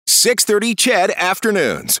6:30 CHED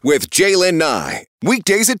Afternoons with Jaylen Nye.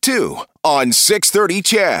 Weekdays at 2 on 6:30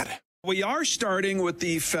 CHED. We are starting with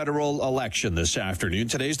the federal election this afternoon.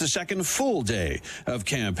 Today's the second full day of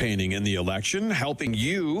campaigning in the election, helping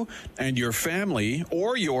you and your family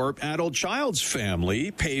or your adult child's family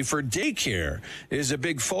pay for daycare is a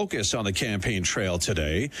big focus on the campaign trail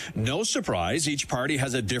today. No surprise, each party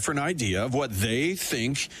has a different idea of what they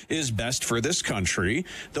think is best for this country.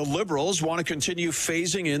 The Liberals want to continue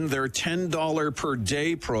phasing in their $10 per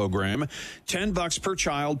day program, $10 per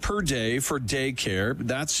child per day for daycare.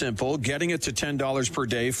 That's simple. Getting it to $10 per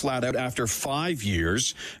day flat out after 5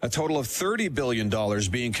 years, a total of $30 billion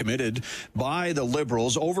being committed by the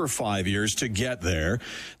Liberals over 5 years to get there.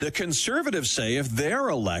 The Conservatives say if they're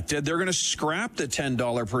elected, they're going to scrap the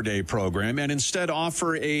 $10 per day program and instead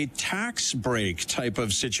offer a tax break type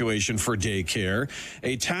of situation for daycare,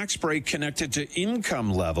 a tax break connected to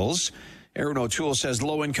income levels. Erin O'Toole says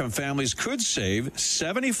low-income families could save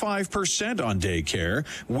 75% on daycare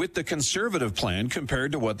with the Conservative plan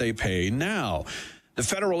compared to what they pay now. The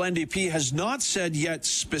federal NDP has not said yet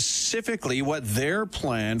specifically what their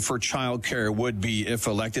plan for childcare would be if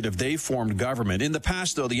elected, if they formed government. In the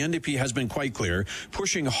past, though, the NDP has been quite clear,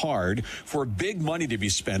 pushing hard for big money to be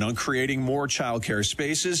spent on creating more childcare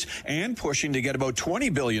spaces and pushing to get about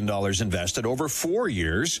 $20 billion invested over 4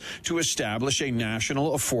 years to establish a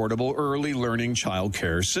national affordable early learning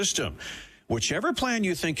childcare system. Whichever plan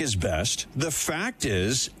you think is best, the fact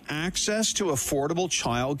is access to affordable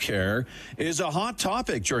childcare is a hot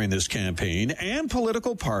topic during this campaign, and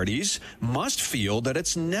political parties must feel that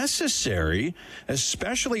it's necessary,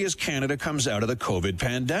 especially as Canada comes out of the COVID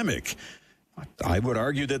pandemic. I would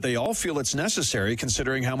argue that they all feel it's necessary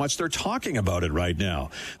considering how much they're talking about it right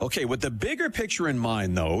now. Okay, with the bigger picture in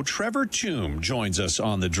mind, though, Trevor Tombe joins us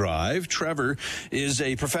on the drive. Trevor is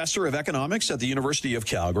a professor of economics at the University of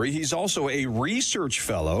Calgary. He's also a research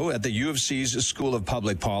fellow at the U of C's School of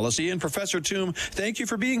Public Policy. And Professor Tombe, thank you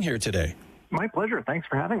for being here today. My pleasure. Thanks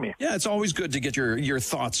for having me. Yeah, it's always good to get your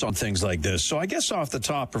thoughts on things like this. So I guess off the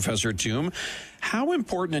top, Professor Tombe, how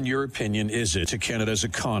important, in your opinion, is it to Canada's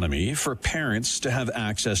economy for parents to have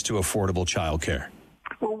access to affordable childcare?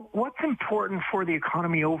 Well, what's important for the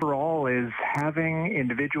economy overall is having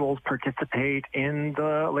individuals participate in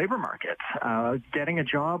the labor market. Getting a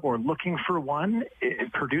job or looking for one,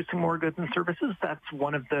 producing more goods and services, that's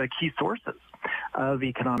one of the key sources of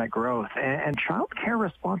economic growth. And child care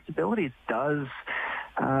responsibilities does,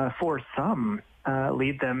 for some,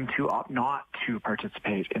 lead them to opt not to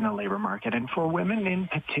participate in the labor market, and for women in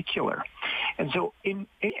particular. And so in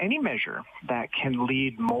any measure that can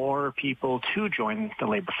lead more people to join the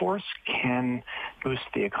labor force can boost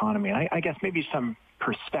the economy. I guess maybe some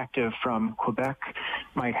perspective from Quebec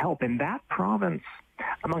might help. In that province,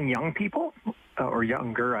 among young people, or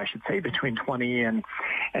younger, I should say, between 20 and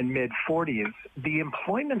mid-40s, the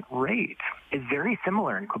employment rate is very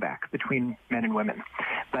similar in Quebec between men and women.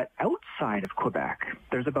 But outside of Quebec,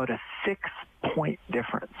 there's about a 6-point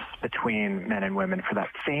difference between men and women for that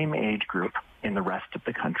same age group in the rest of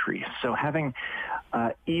the country. So having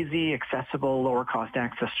easy, accessible, lower-cost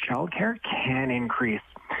access to childcare can increase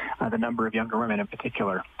the number of younger women in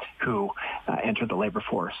particular who enter the labor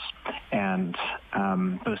force and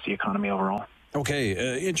boost the economy overall.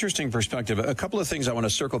 Okay, interesting perspective. A couple of things I want to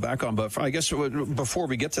circle back on, but I guess before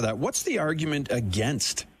we get to that, what's the argument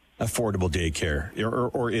against affordable daycare,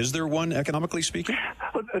 or is there one, economically speaking?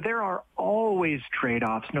 There are always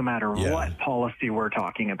trade-offs no matter what policy we're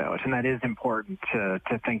talking about, and that is important to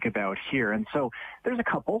think about here. And so there's a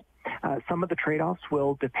couple. Some of the trade-offs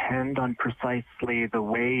will depend on precisely the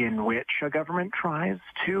way in which a government tries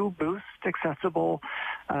to boost accessible,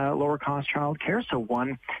 lower-cost childcare. So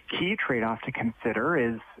one key trade-off to consider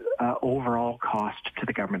is overall cost to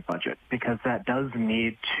the government budget, because that does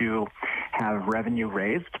need to have revenue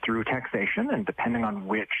raised through taxation, and depending on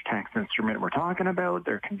which tax instrument we're talking about,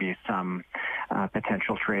 there can be some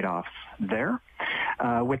potential trade-offs there.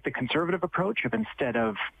 With the conservative approach of instead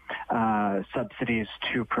of subsidies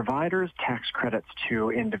to providers, tax credits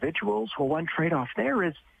to individuals, well, one trade-off there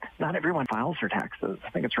is not everyone files their taxes. I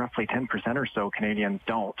think it's roughly 10% or so Canadians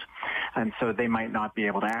don't. And so they might not be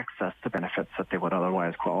able to access the benefits that they would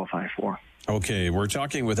otherwise qualify for. Okay, we're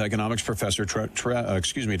talking with economics professor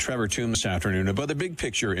Trevor Tombe this afternoon about the big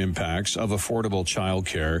picture impacts of affordable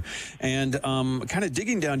childcare, and kind of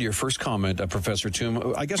digging down to your first comment, Professor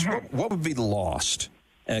Tombe. I guess what would be lost,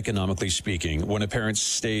 economically speaking, when a parent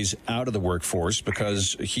stays out of the workforce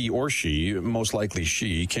because he or she, most likely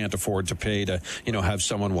she, can't afford to pay to have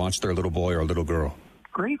someone watch their little boy or little girl?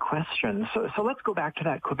 Great question. So let's go back to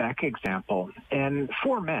that Quebec example. And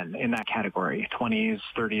for men in that category, 20s,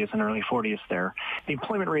 30s, and early 40s there, the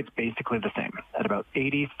employment rate's basically the same at about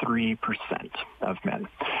 83% of men.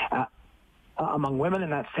 Among women in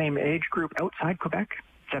that same age group outside Quebec,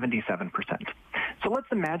 77%. So let's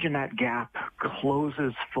imagine that gap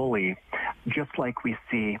closes fully, just like we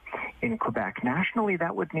see in Quebec. Nationally,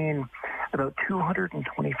 that would mean about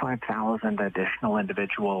 225,000 additional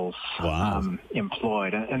individuals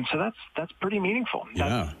employed. And so that's pretty meaningful.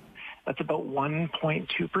 Yeah. That's about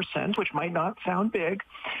 1.2%, which might not sound big,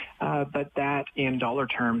 but that in dollar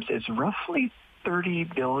terms is roughly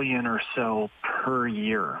 $30 billion or so per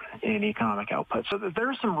year in economic output. So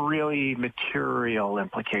there's some really material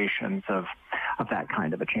implications of that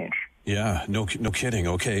kind of a change. Yeah, no kidding.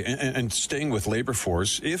 Okay, and staying with labor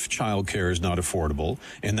force, if childcare is not affordable,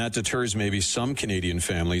 and that deters maybe some Canadian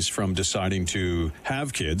families from deciding to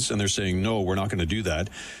have kids, and they're saying, no, we're not going to do that,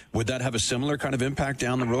 would that have a similar kind of impact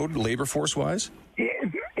down the road, labor force-wise?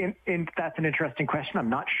 And that's an interesting question. I'm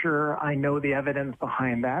not sure I know the evidence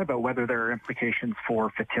behind that about whether there are implications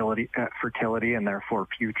for fertility and therefore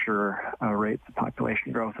future rates of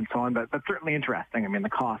population growth and so on, but certainly interesting. I mean, the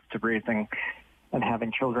cost of raising and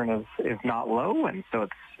having children is not low, and so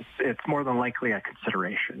it's more than likely a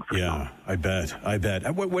consideration for some. I bet.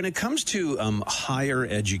 When it comes to higher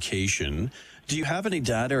education, do you have any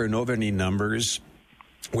data or know of any numbers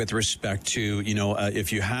with respect to,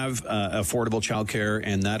 if you have affordable childcare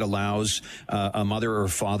and that allows a mother or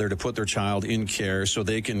father to put their child in care so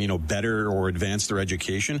they can, better or advance their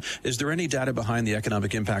education? Is there any data behind the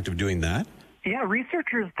economic impact of doing that? Yeah,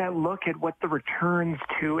 researchers that look at what the returns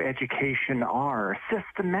to education are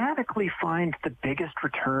systematically find the biggest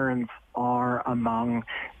returns are among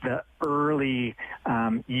the early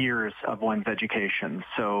years of one's education.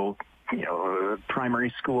 So,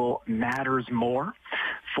 primary school matters more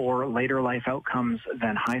for later life outcomes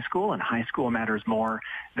than high school, and high school matters more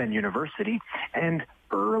than university. And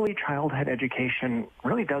early childhood education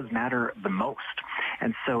really does matter the most.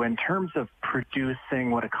 And so in terms of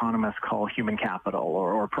producing what economists call human capital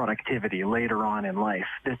or productivity later on in life,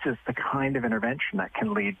 this is the kind of intervention that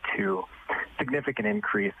can lead to significant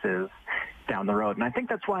increases down the road. And I think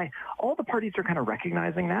that's why all the parties are kind of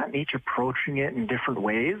recognizing that and each approaching it in different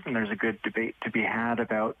ways. And there's a good debate to be had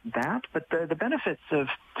about that. But the benefits of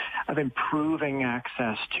improving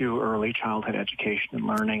access to early childhood education and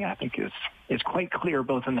learning, I think, is quite clear,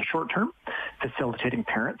 both in the short term, facilitating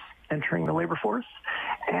parents entering the labor force,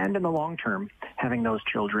 and in the long term, having those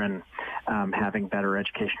children having better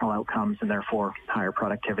educational outcomes and therefore higher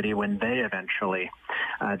productivity when they eventually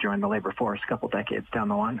join the labor force a couple decades down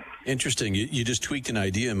the line. Interesting. You just tweaked an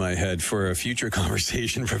idea in my head for a future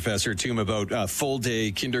conversation, Professor Toom, about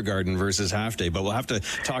full-day kindergarten versus half-day, but we'll have to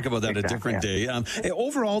talk about that a different day.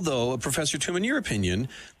 Overall, though, Professor Toom, in your opinion,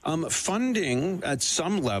 funding at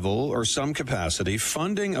some level or some capacity,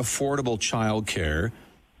 funding affordable childcare,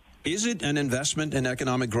 is it an investment in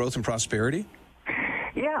economic growth and prosperity?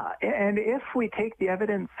 Yeah, and if we take the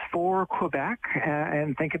evidence for Quebec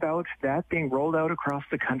and think about that being rolled out across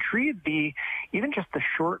the country, even just the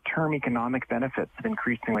short-term economic benefits of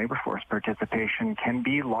increasing labor force participation can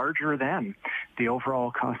be larger than the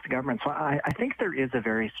overall cost to government. So I think there is a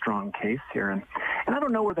very strong case here, and I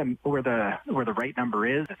don't know where the right number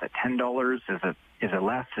is. Is it $10? Is it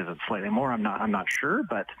less? Is it slightly more? I'm not sure,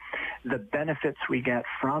 but the benefits we get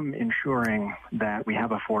from ensuring that we have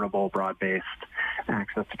affordable, broad-based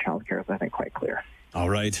access to childcare is, I think, quite clear. All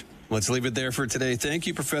right. Let's leave it there for today. Thank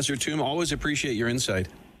you, Professor Toom. Always appreciate your insight.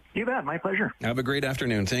 You bet. My pleasure. Have a great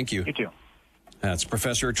afternoon. Thank you. You too. That's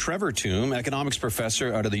Professor Trevor Toom, economics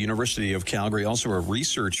professor out of the University of Calgary, also a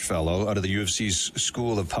research fellow out of the U of C's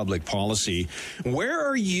School of Public Policy. Where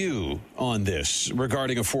are you on this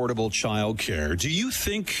regarding affordable childcare? Do you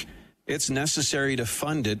think it's necessary to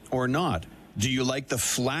fund it or not? Do you like the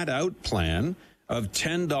flat-out plan of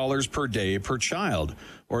 $10 per day per child?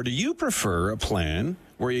 Or do you prefer a plan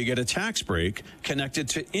where you get a tax break connected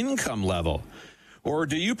to income level? Or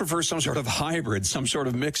do you prefer some sort of hybrid, some sort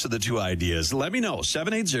of mix of the two ideas? Let me know.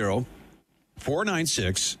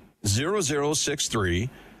 780-496-0063,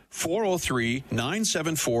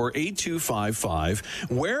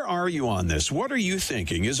 403-974-8255. Where are you on this? What are you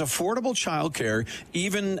thinking? Is affordable childcare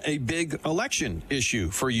even a big election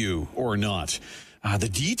issue for you or not? The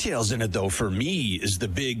details in it, though, for me is the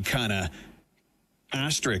big kind of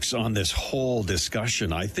asterisks on this whole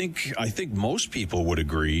discussion. I think most people would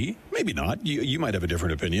agree, maybe not, you might have a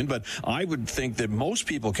different opinion, but I would think that most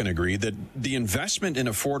people can agree that the investment in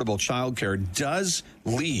affordable childcare does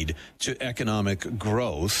lead to economic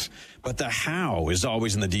growth, but the how is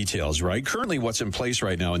always in the details, right? Currently, what's in place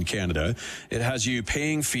right now in Canada, it has you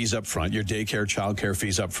paying fees up front, your daycare, childcare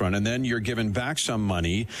fees up front, and then you're given back some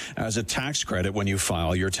money as a tax credit when you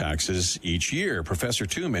file your taxes each year. Professor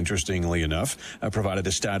Toom, interestingly enough, provided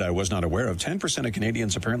a stat I was not aware of. 10% of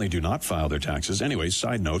Canadians apparently do not file their taxes. Anyways,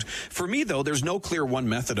 side note. For me, though, there's no clear one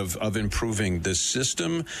method of improving this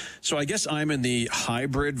system. So I guess I'm in the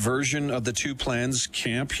hybrid version of the two plans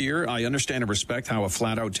camp here. I understand and respect how a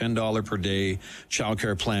flat-out $10 per day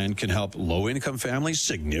childcare plan can help low-income families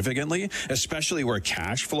significantly, especially where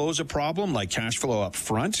cash flow is a problem, like cash flow up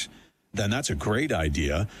front. Then that's a great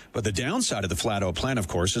idea. But the downside of the flat-out plan, of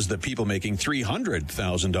course, is that people making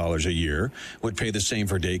 $300,000 a year would pay the same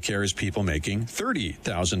for daycare as people making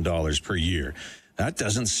 $30,000 per year. That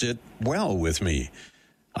doesn't sit well with me.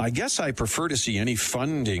 I guess I prefer to see any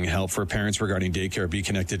funding help for parents regarding daycare be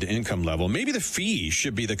connected to income level. Maybe the fee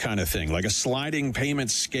should be the kind of thing, like a sliding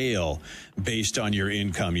payment scale based on your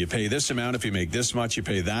income. You pay this amount if you make this much. You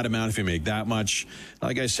pay that amount if you make that much.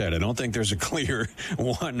 Like I said, I don't think there's a clear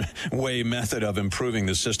one-way method of improving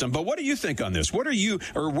the system. But what do you think on this? What are you,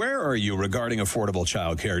 or where are you regarding affordable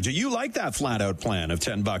childcare? Do you like that flat-out plan of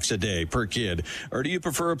 $10 a day per kid? Or do you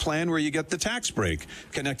prefer a plan where you get the tax break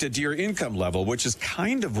connected to your income level, which is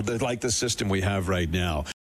kind of like the system we have right now?